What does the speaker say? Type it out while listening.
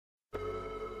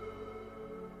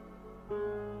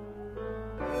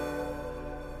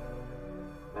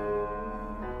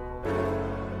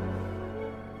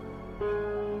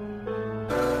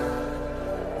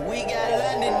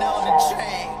on the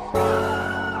train.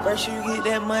 First you get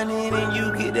that money, then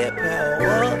you get that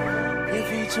power. If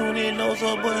he tune in, knows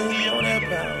up, but he on that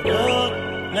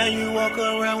power. Now you walk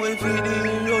around with 50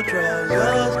 in your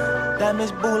trousers.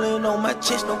 Diamonds bullying on my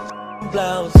chest, no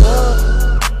blouse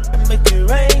up. Make it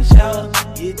rain shower,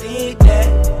 you dig that.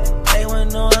 They wanna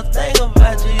know a thing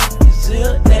about you, you can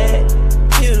seal that.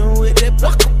 Hit him with that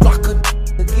blocker,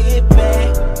 to get back.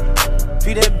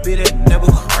 Feed that bitch that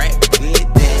never crack, get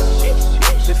that.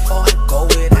 Before I go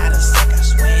without a sec, I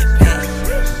swear it back.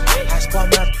 I spot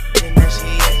my and now she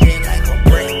acting like a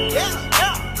break.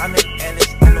 I'm in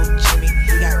Alice, I know Jimmy,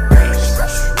 he got rage.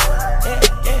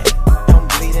 I'm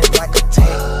bleeding like a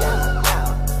tank.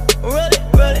 Roll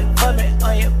it for me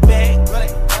on your back.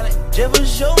 Just for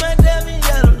show my diamond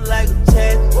yellow like a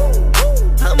tag.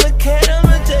 I'm a cat,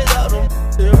 I'ma take all them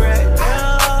right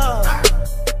now.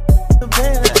 The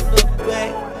pain I look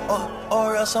back,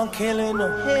 or else I'm killing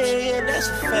them. Yeah, that's a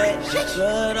fact.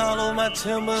 Blood all over my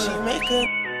timber. She make her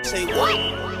say what?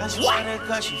 I swear that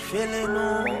cause she feeling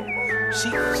them. She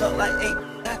goes up like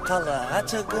 8, I call her, I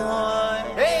took her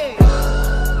on. Hey!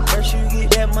 First you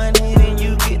get that money, then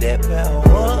you get that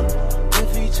power.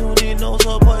 If he tuned in, knows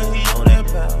up, but he on that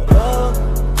power.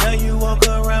 Now you walk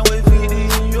around with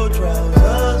 50 in your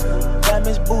trousers.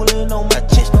 Diamonds bullying on my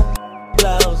chest, no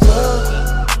blouse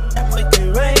up. I make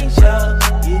it rain shower,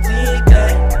 you dig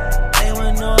that. They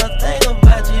wanna know a thing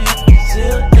about you, you can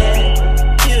seal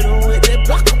that. Hit him with that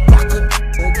blocker,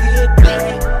 to get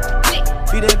back.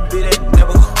 Feed that bitch that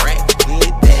never crack,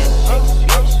 get that.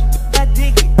 I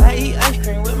dig it, I eat ice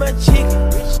cream with my chicken.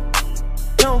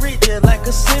 Don't reach it like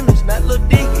a Simmons, not Lil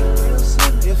Dicky.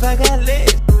 If I got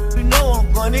legs, you know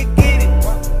I'm gonna get it.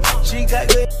 She got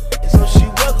good, so she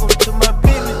welcome to my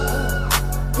business.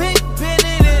 Big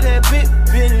Benny, that big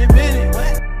Benny.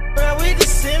 Right with the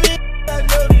Simmons, I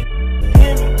know they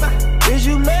hear me. Is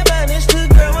you mad by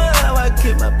Instagram or how I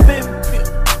get my baby?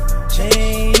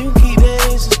 Chain, you keep that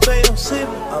in some spade, I'm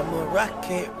sipping. I'm a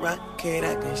rocket,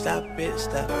 I can stop it.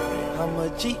 I'm a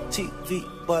GTV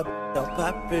boy, don't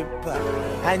pop it.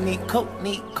 I need coke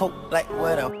like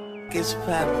what the f is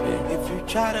poppin'. If you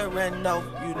try to run off,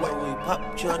 you know we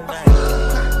popped your night.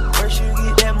 First you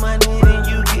get that money, then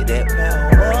you get that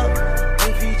power.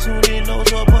 If he tune in,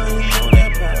 knows up, but he on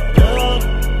that power.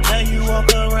 Now you walk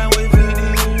around with